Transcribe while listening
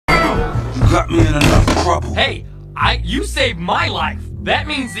me in enough trouble. Hey, you saved my life. That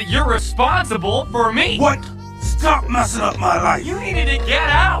means that you're responsible for me. What? Stop messing up my life. You needed to get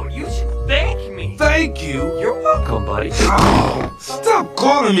out. You should thank me. Thank you? You're welcome, buddy. Oh, stop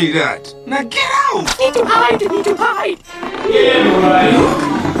calling me that. Now get out. Need to hide. Yeah, right.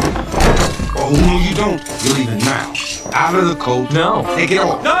 Oh, no, you don't. You're leaving now. Out of the coat. No. Take it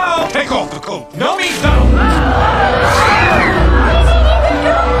off. No. Take off the coat. No, me, no.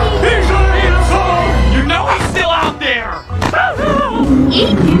 He's an asshole. You know he's still out there. Eat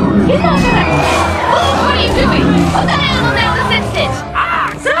you? He's not gonna... What are you doing? Put that animal down the sit-stitch!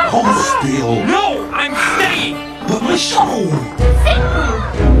 Ah! Hold still. No, I'm staying. But my show. Sit!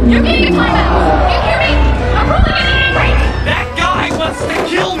 You're getting a timeout! You hear me? I'm really getting angry! That guy wants to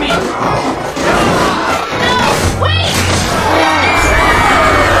kill me. No! Wait!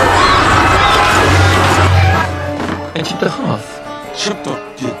 I chipped it off. Chipped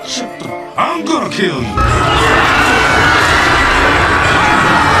up, you chipped up. I'm gonna kill you.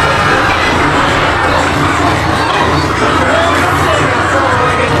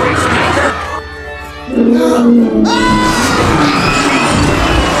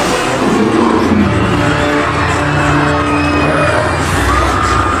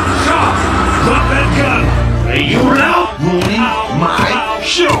 Stop! Drop that gun! Are you now? Ruining my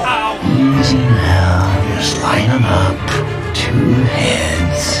show. Easy now, just line them up. 2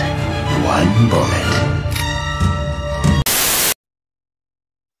 heads, 1 bullet.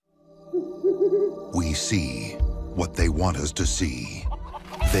 We see what they want us to see.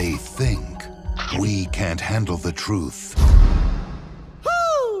 They think we can't handle the truth.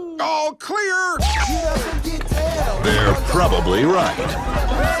 All clear. They're probably right.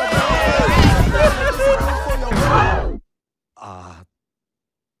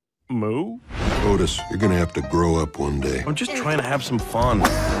 Moo? Otis, you're gonna have to grow up one day. I'm just trying to have some fun.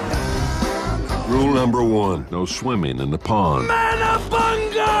 Rule number 1, no swimming in the pond.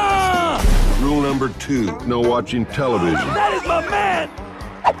 Manabunga! Rule number 2, no watching television. That is my man!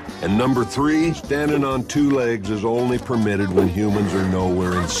 And number 3, standing on 2 legs is only permitted when humans are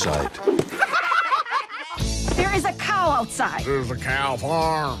nowhere in sight. There is a cow outside! There's a cow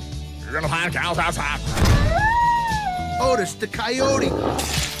farm. You're gonna find cows outside. Otis, the coyote.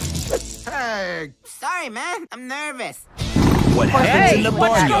 Hey. Sorry, man. I'm nervous. What happens in the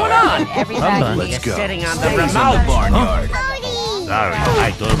What's going on? Everybody Let's is go. sitting on the Stays in remote. the barnyard. Sorry,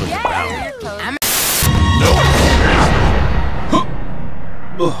 I thought it was a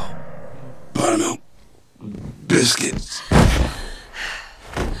Oh, buttermilk. Biscuits.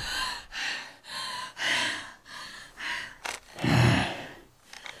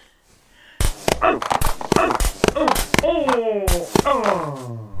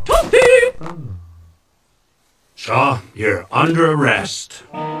 Shaw, you're under arrest.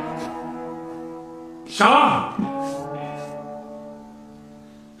 Shaw!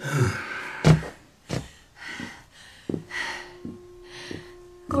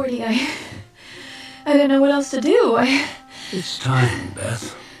 Gordy, I don't know what else to do. It's time,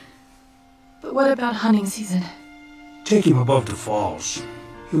 Beth. But what about hunting season? Take him above the falls.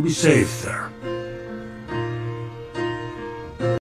 He'll be safe there.